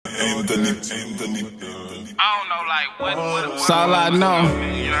don't know, like, what That's all I know.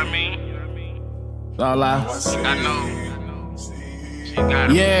 You know what I mean? That's all I know. She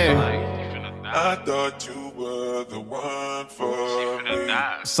got yeah. I thought you were the one for me.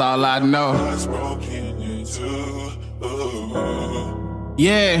 That's all I know.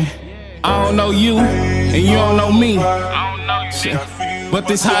 Yeah. I don't know you, and you don't know me. I don't know you, but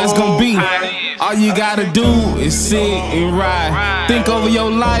this how it's gonna be. All you gotta do is sit and ride. Think over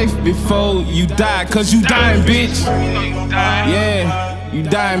your life before you die, cause you dying, bitch. Yeah, you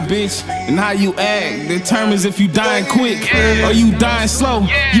dying, bitch. And how you act determines if you dying quick or you dying slow.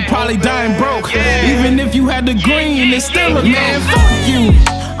 You probably dying broke. Even if you had the green, it's still a man. Fuck you.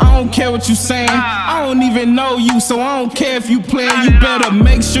 I don't care what you saying. I don't even know you, so I don't care if you playing. You better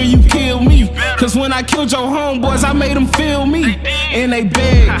make sure you kill me, cause when I killed your homeboys, I made them feel me. And they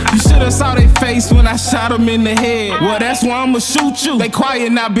beg. You should've saw their face when I shot them in the head. Well, that's why I'ma shoot you. They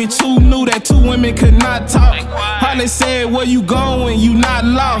quiet now, bitch. Who knew that two women could not talk? Hartless said, where you going? You not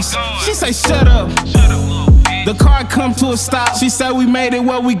lost. She say, shut up. The car come to a stop. She said, we made it,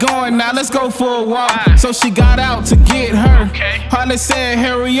 where we going now? Let's go for a walk. So she got out to get her. Hartless said,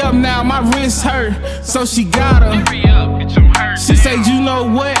 hurry up now, my wrist hurt. So she got her. She said, you know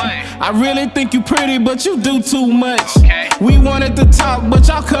what? I really think you pretty, but you do too much. We wanted to talk, but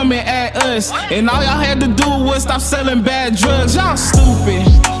y'all coming at us. And all y'all had to do was stop selling bad drugs. Y'all stupid.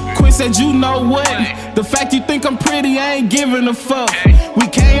 Quinn said, you know what? The fact you think I'm pretty, I ain't giving a fuck. We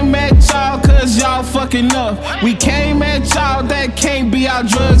came at y'all cause y'all fucking up. We came at y'all that can't be our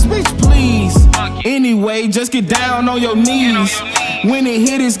drugs. Bitch, please. Anyway, just get down on your knees. When it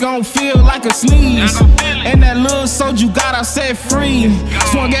hit, it's gon' feel like a sneeze. And that little soldier you got, I set free.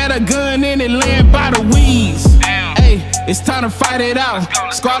 Swung at a gun and it land by the weeds. Hey, it's time to fight it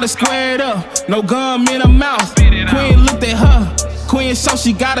out. Squad is squared up, no gum in her mouth. Quinn looked at her. Queen show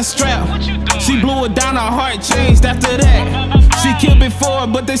she got a strap. She blew it down, her heart changed after that. She killed before,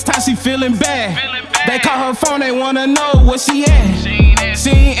 but this time she feeling bad. They call her phone, they wanna know where she at. She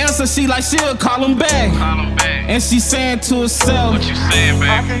ain't answer, she like she'll call him back. And she saying to herself, what you saying,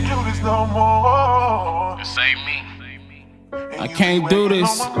 baby? I can't do this no more. This ain't me. I can't do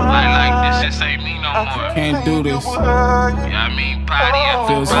this. Like this just ain't me no more. Can't do this. You know what I mean? Body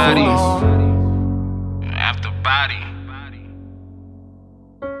after Feels body. foolish. After body.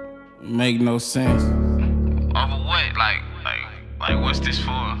 Make no sense. Over what? Like what's this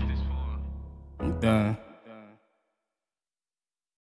for? I'm done.